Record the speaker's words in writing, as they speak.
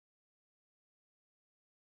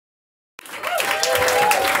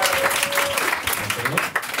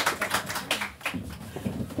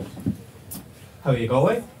How are you,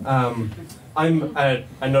 Galway? I'm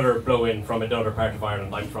another blow-in from another part of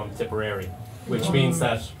Ireland. I'm from Tipperary, which means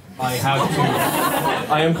that I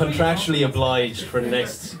am contractually obliged for the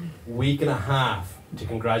next week and a half to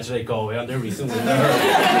congratulate Galway on their recent win. And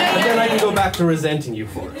then I can go back to resenting you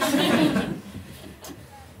for it.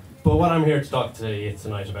 But what I'm here to talk to you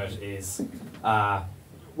tonight about is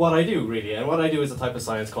what I do, really. And what I do is a type of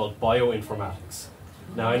science called bioinformatics.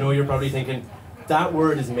 Now, I know you're probably thinking, that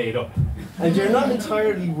word is made up. And you're not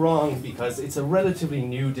entirely wrong, because it's a relatively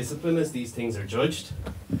new discipline as these things are judged.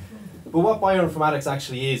 But what bioinformatics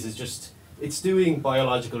actually is just, it's doing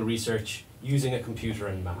biological research using a computer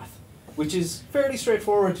and math, which is fairly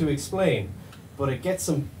straightforward to explain, but it gets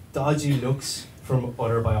some dodgy looks from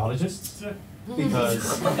other biologists,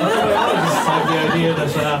 because other biologists have the idea that,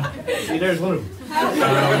 see, there's one of them.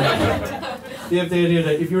 They have the idea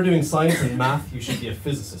that if you're doing science and math, you should be a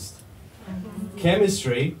physicist.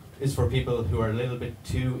 Chemistry is for people who are a little bit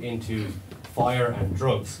too into fire and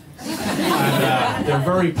drugs. And they're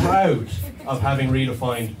very proud of having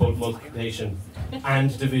redefined both multiplication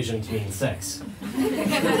and division to mean sex.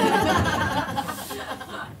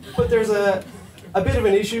 But there's a bit of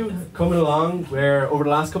an issue coming along where over the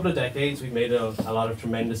last couple of decades we've made a lot of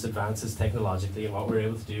tremendous advances technologically in what we're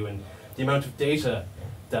able to do, and the amount of data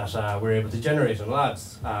that we're able to generate in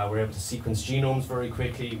labs. We're able to sequence genomes very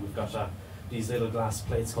quickly. We've got these little glass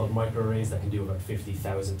plates called microarrays that can do about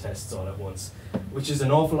 50,000 tests all at once, which is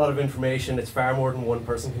an awful lot of information. It's far more than one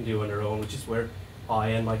person can do on their own, which is where I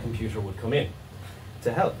and my computer would come in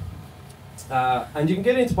to help. And you can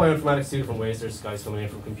get into bioinformatics two different ways. There's guys coming in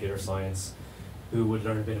from computer science who would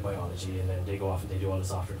learn a bit of biology, and then they go off and they do all the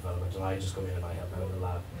software development, and I just come in and I help out in the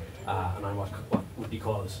lab. And I'm what would be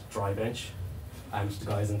called dry bench, and the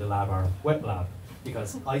guys in the lab are wet lab,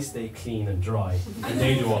 because I stay clean and dry, and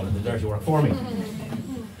they do all of the dirty work for me.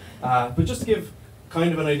 But just to give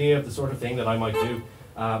kind of an idea of the sort of thing that I might do,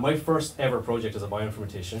 my first ever project as a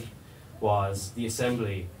bioinformatician was the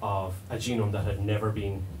assembly of a genome that had never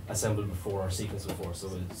been assembled before or sequenced before.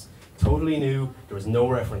 So it's totally new, there was no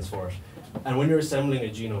reference for it. And when you're assembling a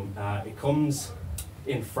genome, it comes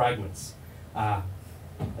in fragments. I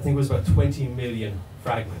think it was about 20 million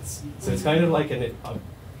fragments. So it's kind of like an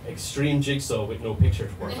extreme jigsaw with no picture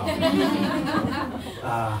to work on.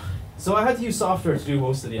 So I had to use software to do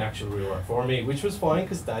most of the actual real work for me, which was fine,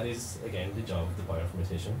 because that is, again, the job of the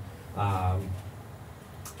bioinformatician.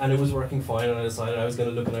 And it was working fine, and I decided I was going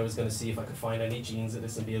to look and I was going to see if I could find any genes in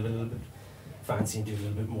this and be a little bit fancy and do a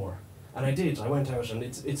little bit more. And I did. I went out, and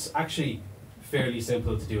it's actually fairly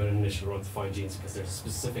simple to do an initial run to find genes, because there's a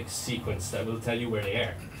specific sequence that will tell you where they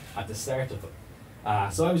are at the start of them.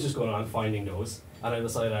 So I was just going on finding those, and I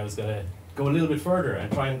decided I was going to go a little bit further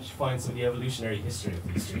and try and find some of the evolutionary history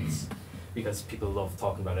of these genes, because people love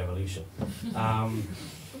talking about evolution.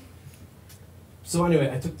 So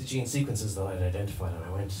anyway, I took the gene sequences that I'd identified,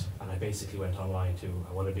 and I basically went online to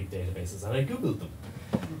one of the big databases, and I Googled them.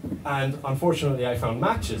 And unfortunately I found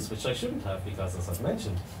matches, which I shouldn't have, because as I've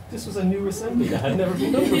mentioned, this was a new assembly that had never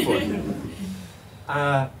been done before.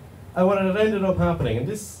 And what had ended up happening, and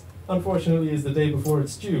this unfortunately is the day before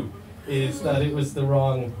it's due, is that it was the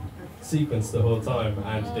wrong sequence the whole time,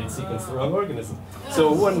 and they'd sequenced the wrong organism.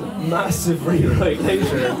 So one massive rewrite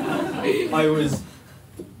later, I was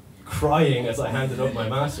crying as I handed up my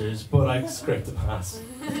masters, but I scraped a pass.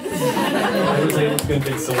 I was able to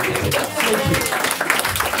convince someone to take that.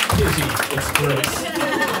 Pity, it's great.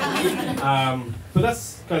 But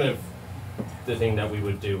that's kind of the thing that we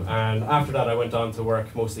would do. And after that I went on to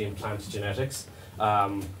work mostly in plant genetics.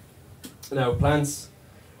 Now plants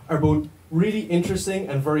are both really interesting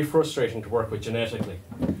and very frustrating to work with genetically,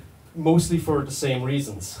 mostly for the same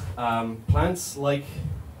reasons. Plants like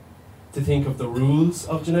to think of the rules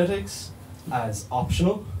of genetics as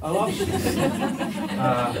optional a lot.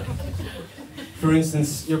 For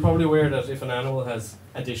instance, you're probably aware that if an animal has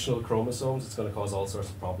additional chromosomes, it's going to cause all sorts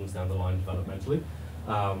of problems down the line developmentally.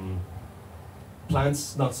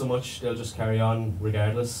 Plants, not so much, they'll just carry on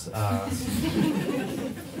regardless.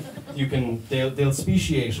 They'll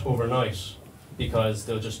speciate overnight, because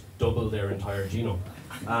they'll just double their entire genome.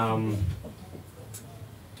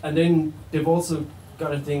 And then they've also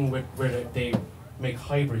got a thing where they make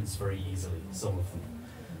hybrids very easily, some of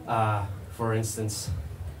them. For instance,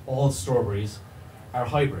 all strawberries are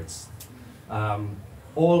hybrids.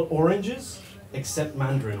 All oranges, except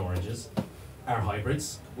mandarin oranges, are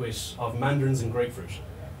hybrids of mandarins and grapefruit.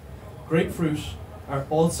 Grapefruit are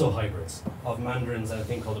also hybrids of mandarins and a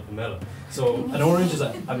thing called a pomelo. So an orange is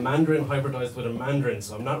a mandarin hybridized with a mandarin,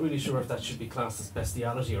 so I'm not really sure if that should be classed as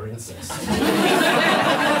bestiality or incest.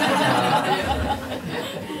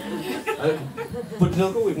 But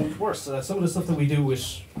they'll go even worse. Some of the stuff that we do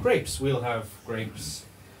with grapes, we'll have grapes,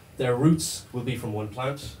 their roots will be from one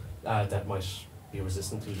plant that might be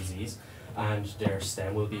resistant to disease, and their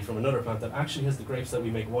stem will be from another plant that actually has the grapes that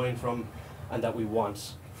we make wine from and that we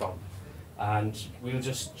want from. And we'll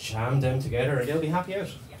just jam them together and they'll be happy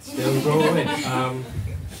out. They'll grow away.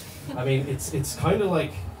 I mean, it's kind of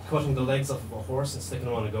like cutting the legs off of a horse and sticking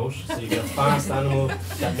them on a goat, so you get a fast animal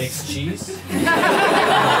that makes cheese. But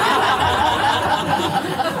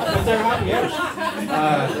they're happy out.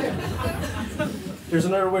 There's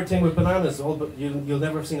another weird thing with bananas. You'll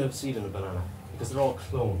never have seen a seed in a banana because they're all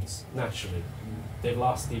clones, naturally. They've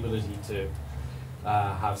lost the ability to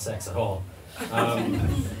have sex at all.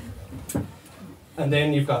 And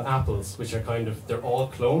then you've got apples, which are they're all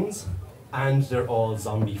clones, and they're all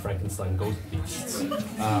zombie Frankenstein ghost beasts. So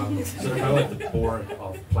they're kind of like the Borg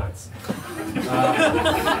of plants.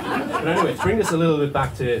 But anyway, to bring this a little bit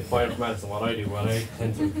back to bioinformatics and what I do, what I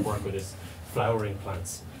tend to work with is flowering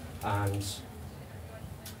plants. And,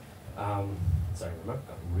 sorry, my mouth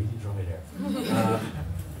got really dry there.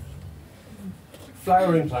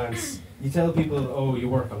 Flowering plants, you tell people, oh, you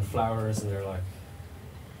work on flowers, and they're like,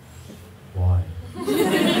 why?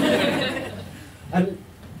 And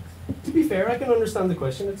to be fair, I can understand the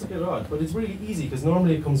question, it's a bit odd, but it's really easy because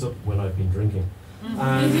normally it comes up when I've been drinking.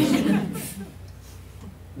 And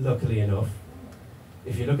luckily enough,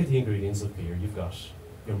 if you look at the ingredients of beer, you've got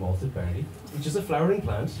your malted barley, which is a flowering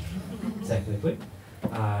plant, technically.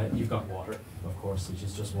 You've got water, of course, which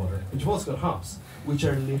is just water. But you've also got hops, which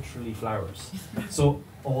are literally flowers. So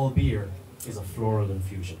all beer is a floral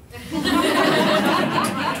infusion.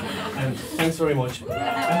 And thanks very much.